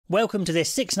Welcome to this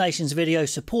Six Nations video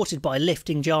supported by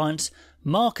Lifting Giants.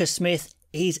 Marcus Smith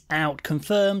is out,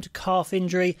 confirmed calf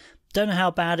injury. Don't know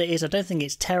how bad it is, I don't think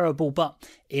it's terrible, but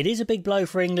it is a big blow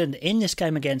for England in this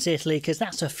game against Italy because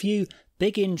that's a few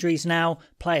big injuries now.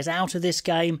 Players out of this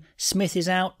game. Smith is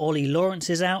out, Ollie Lawrence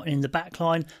is out, and in the back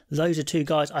line, those are two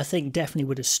guys I think definitely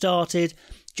would have started.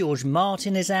 George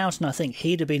Martin is out, and I think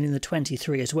he'd have been in the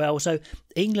 23 as well. So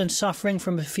England suffering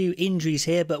from a few injuries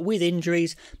here, but with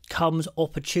injuries comes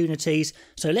opportunities.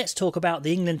 So let's talk about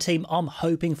the England team I'm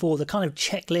hoping for, the kind of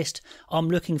checklist I'm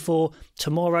looking for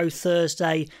tomorrow,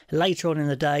 Thursday, later on in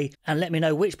the day, and let me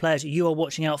know which players you are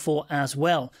watching out for as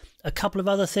well. A couple of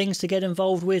other things to get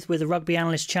involved with the Rugby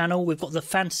Analyst channel. We've got the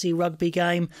fantasy rugby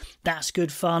game. That's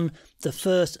good fun. The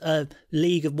first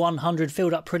league of 100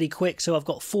 filled up pretty quick, so I've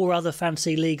got 4 other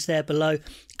fantasy leagues there below.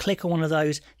 Click on one of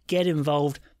those, get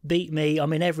involved, beat me.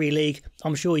 I'm in every league.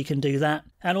 I'm sure you can do that.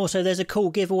 And also there's a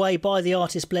cool giveaway by the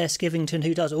artist Blair Skivington,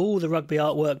 who does all the rugby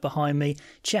artwork behind me.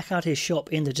 Check out his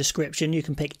shop in the description. You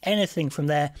can pick anything from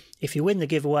there. If you win the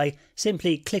giveaway,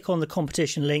 simply click on the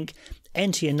competition link,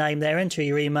 enter your name there, enter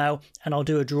your email, and I'll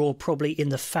do a draw probably in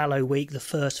the fallow week, the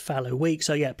first fallow week.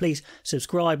 So yeah, please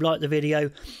subscribe, like the video,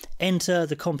 enter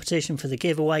the competition for the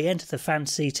giveaway, enter the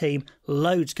fantasy team,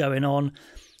 loads going on.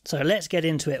 So let's get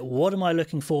into it. What am I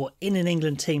looking for in an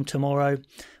England team tomorrow?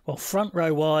 Well, front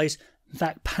row wise, in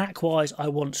fact, pack wise, I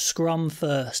want scrum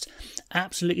first.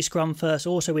 Absolutely scrum first.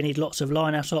 Also, we need lots of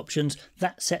line-out options.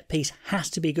 That set piece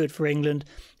has to be good for England.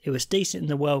 It was decent in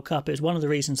the World Cup. It was one of the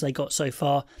reasons they got so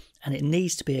far, and it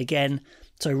needs to be again.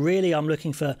 So really, I'm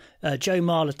looking for Joe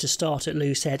Marler to start at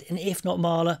loose head, and if not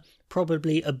Marler,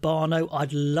 probably Abano.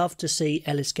 I'd love to see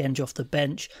Ellis Genge off the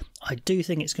bench. I do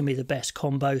think it's going to be the best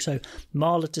combo, so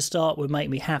Marler to start would make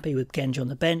me happy with Genge on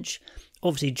the bench.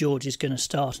 Obviously, George is going to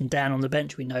start and Dan on the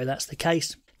bench. We know that's the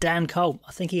case. Dan Cole,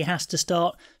 I think he has to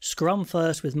start. Scrum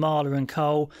first with Marler and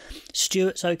Cole.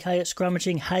 Stewart's okay at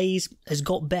scrummaging. Hayes has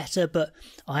got better, but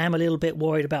I am a little bit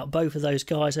worried about both of those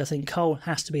guys. I think Cole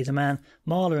has to be the man.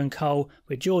 Marler and Cole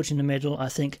with George in the middle. I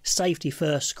think safety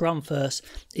first, scrum first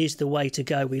is the way to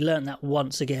go. We learnt that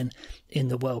once again in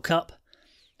the World Cup.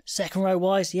 Second row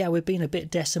wise, yeah, we've been a bit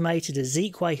decimated.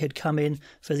 Ezekwe had come in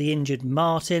for the injured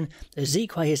Martin.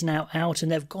 Ezekwe is now out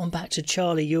and they've gone back to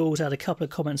Charlie Ewels. I had a couple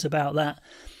of comments about that.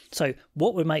 So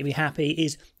what would make me happy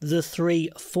is the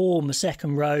 3 form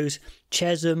second rows.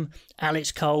 Chesham,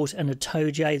 Alex Coles and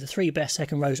Atoje. The 3 best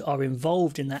second rows are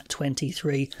involved in that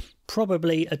 23.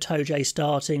 Probably Atoje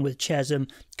starting with Chesham,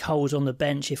 Coles on the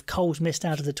bench. If Coles missed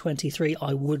out of the 23,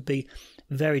 I would be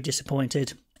very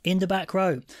disappointed. In the back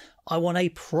row, I want a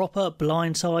proper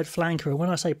blindside flanker. And when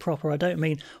I say proper, I don't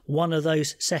mean one of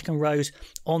those second rows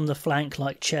on the flank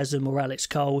like Chesham or Alex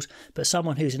Coles, but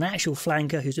someone who's an actual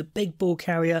flanker, who's a big ball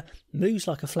carrier, moves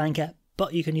like a flanker,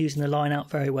 but you can use in the line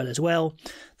out very well as well.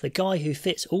 The guy who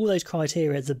fits all those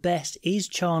criteria the best is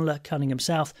Chandler Cunningham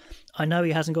South. I know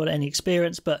he hasn't got any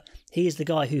experience, but he is the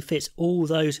guy who fits all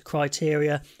those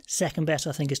criteria. Second best,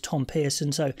 I think, is Tom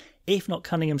Pearson. So if not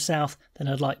Cunningham South, then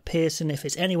I'd like Pearson. If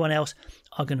it's anyone else,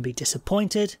 I'm going to be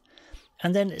disappointed.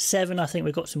 And then at 7, I think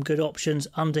we've got some good options.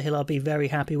 Underhill, I'll be very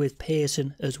happy with.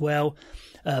 Pearson as well.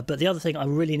 But the other thing I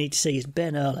really need to see is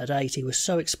Ben Earl at 8. He was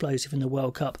so explosive in the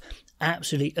World Cup.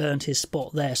 Absolutely earned his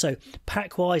spot there. So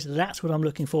pack-wise, that's what I'm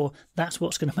looking for. That's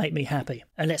what's going to make me happy.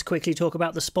 And let's quickly talk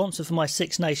about the sponsor for my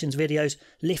Six Nations videos,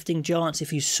 Lifting Giants.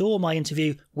 If you saw my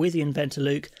interview with the inventor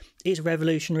Luke, it's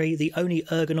revolutionary. The only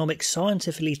ergonomic,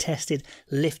 scientifically tested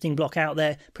lifting block out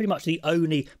there. Pretty much the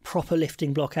only proper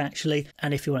lifting block, actually.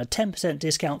 And if you want a 10%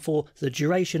 discount for the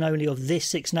duration only of this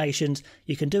Six Nations,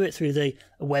 you can do it through the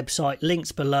website.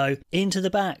 Links below. Into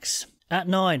the backs. At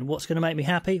 9, what's going to make me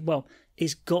happy? Well,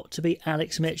 it's got to be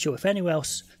Alex Mitchell. If anyone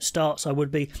else starts, I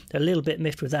would be a little bit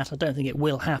miffed with that. I don't think it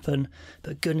will happen.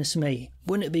 But goodness me,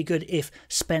 wouldn't it be good if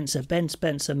Ben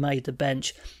Spencer made the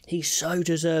bench? He so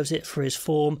deserves it for his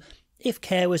form. If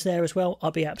Kerr was there as well,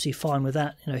 I'd be absolutely fine with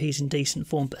that. You know, he's in decent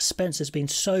form, but Spencer's been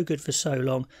so good for so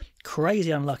long.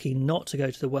 Crazy unlucky not to go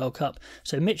to the World Cup.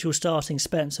 So Mitchell starting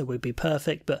Spencer would be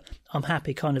perfect, but I'm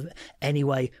happy kind of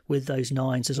anyway with those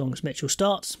 9s as long as Mitchell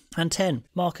starts. And 10,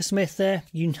 Marcus Smith there.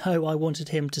 You know I wanted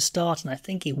him to start, and I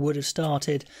think he would have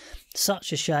started.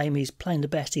 Such a shame. He's playing the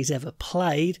best he's ever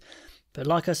played. But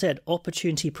like I said,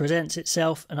 opportunity presents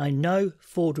itself, and I know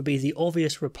Ford would be the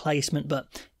obvious replacement,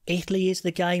 but Italy is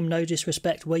the game, no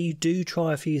disrespect, where you do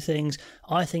try a few things.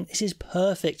 I think this is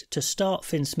perfect to start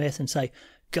Finn Smith and say,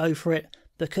 go for it,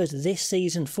 because this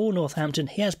season for Northampton,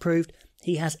 he has proved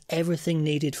he has everything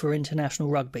needed for international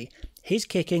rugby. His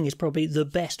kicking is probably the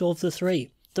best of the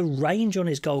 3. The range on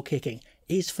his goal kicking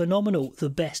is phenomenal, the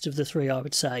best of the three, I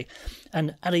would say.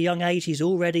 And at a young age, he's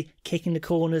already kicking the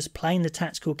corners, playing the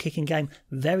tactical kicking game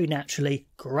very naturally,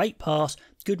 great pass,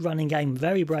 good running game,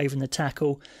 very brave in the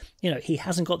tackle. You know, he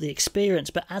hasn't got the experience,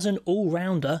 but as an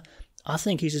all-rounder, I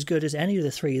think he's as good as any of the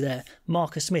three there.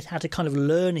 Marcus Smith had to kind of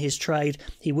learn his trade.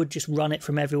 He would just run it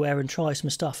from everywhere and try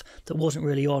some stuff that wasn't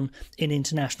really on in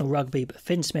international rugby. But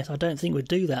Finn Smith, I don't think would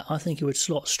do that. I think he would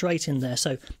slot straight in there.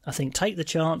 So I think take the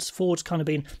chance. Ford's kind of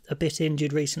been a bit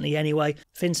injured recently anyway.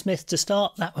 Finn Smith to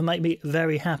start, that would make me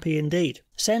very happy indeed.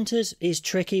 Centres is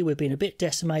tricky. We've been a bit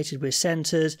decimated with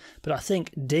centres, but I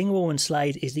think Dingwall and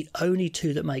Slade is the only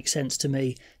two that make sense to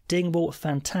me. Dingwall,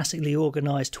 fantastically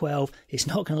organised 12. It's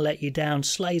not going to let you down.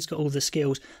 Slade's got all the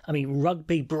skills. I mean,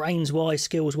 rugby, brains-wise,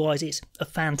 skills-wise, it's a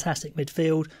fantastic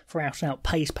midfield. For out-and-out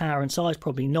pace, power and size,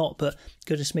 probably not, but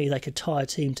goodness me, they could tie a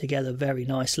team together very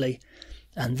nicely.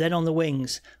 And then on the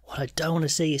wings, what I don't want to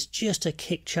see is just a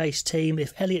kick-chase team.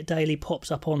 If Elliot Daly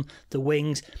pops up on the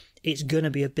wings, it's going to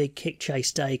be a big kick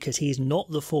chase day because he's not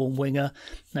the form winger.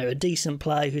 No, a decent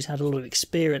player who's had a lot of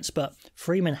experience, but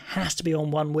Freeman has to be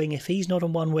on one wing. If he's not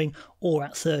on one wing or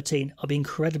at 13, I'll be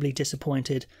incredibly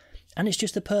disappointed. And it's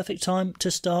just the perfect time to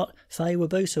start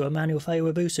Faye-Wabusu, Emmanuel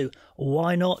Faye-Wabusu.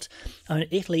 Why not? I mean,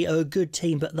 Italy are a good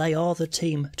team, but they are the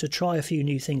team to try a few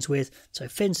new things with. So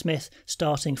Finn Smith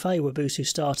starting, Faye-Wabusu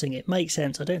starting. It makes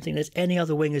sense. I don't think there's any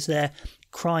other wingers there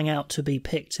crying out to be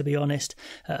picked, to be honest,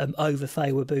 over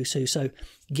Faye-Wabusu. So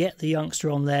get the youngster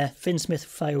on there. Finn Smith,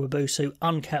 Faye-Wabusu,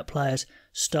 uncapped players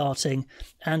starting.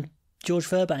 And George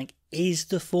Furbank is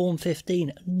the form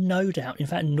 15, no doubt. In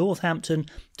fact, Northampton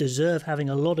deserve having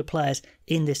a lot of players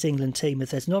in this England team. If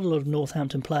there's not a lot of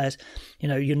Northampton players, you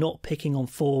know, you're not picking on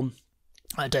form.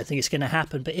 I don't think it's going to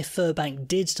happen, but if Furbank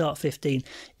did start 15,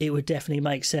 it would definitely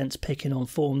make sense picking on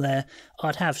form there.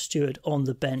 I'd have Stewart on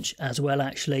the bench as well,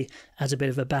 actually, as a bit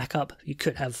of a backup. You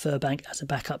could have Furbank as a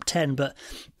backup 10, but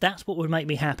that's what would make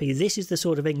me happy. This is the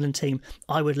sort of England team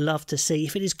I would love to see.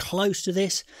 If it is close to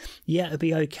this, yeah, it'd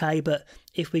be okay, but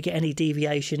if we get any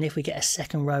deviation, if we get a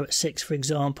second row at 6, for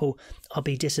example, I'll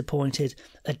be disappointed.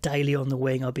 A Daly on the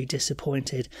wing, I'll be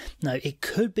disappointed. No, it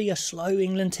could be a slow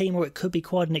England team, or it could be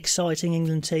quite an exciting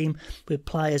England team with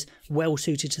players well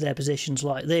suited to their positions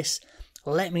like this.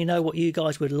 Let me know what you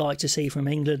guys would like to see from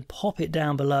England. Pop it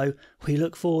down below. We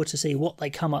look forward to see what they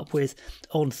come up with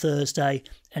on Thursday.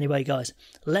 Anyway, guys,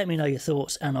 let me know your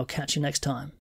thoughts, and I'll catch you next time.